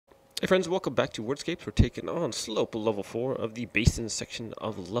Hey friends, welcome back to WORDSCAPES. We're taking on slope level 4 of the basin section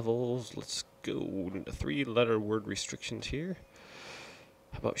of levels. Let's go into 3-letter word restrictions here.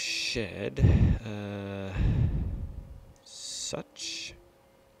 How about shed? Such.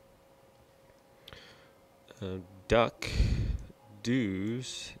 Duck.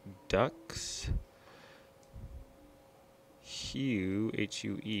 Dues. Ducks. Hue.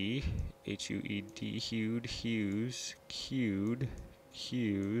 H-U-E. H-U-E-D. Hued. Hues. Cued.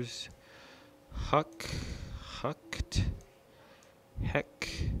 Hues, huck, hucked, heck,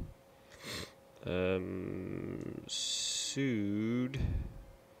 sued,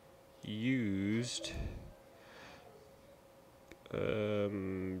 used,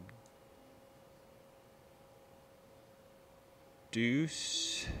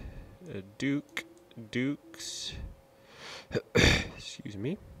 deuce, duke, dukes, excuse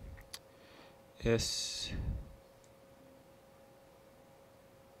me,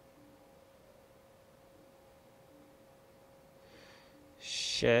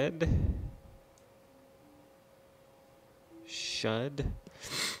 shed, shud,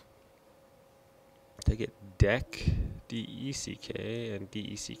 I get deck, D-E-C-K, and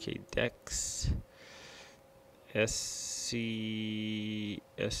D-E-C-K, decks, S-C-S,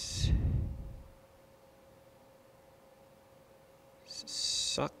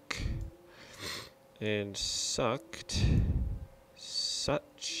 suck, and sucked,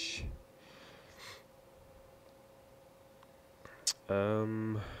 such,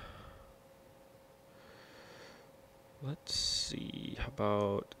 let's see, how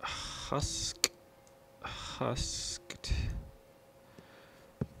about husk, husked,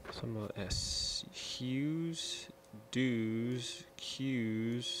 some S, hues, dues,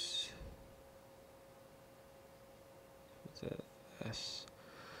 cues, what's that, S,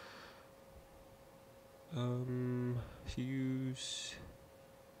 hues,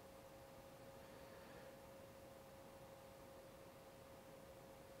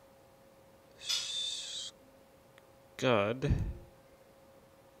 scud,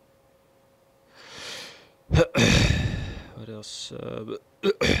 what else,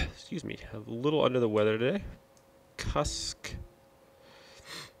 excuse me, I'm a little under the weather today, cusk,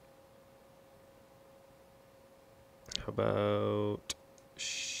 how about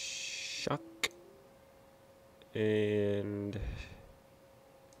shuck, and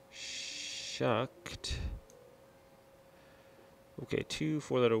shucked. Okay, 2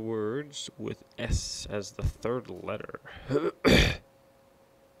 4-letter words with S as the 3rd letter.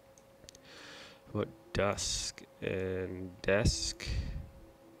 What dusk and desk?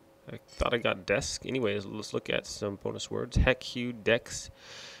 I thought I got desk. Anyways, let's look at some bonus words. Heck, hue, decks,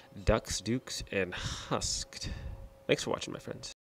 ducks, dukes, and husked. Thanks for watching, my friends.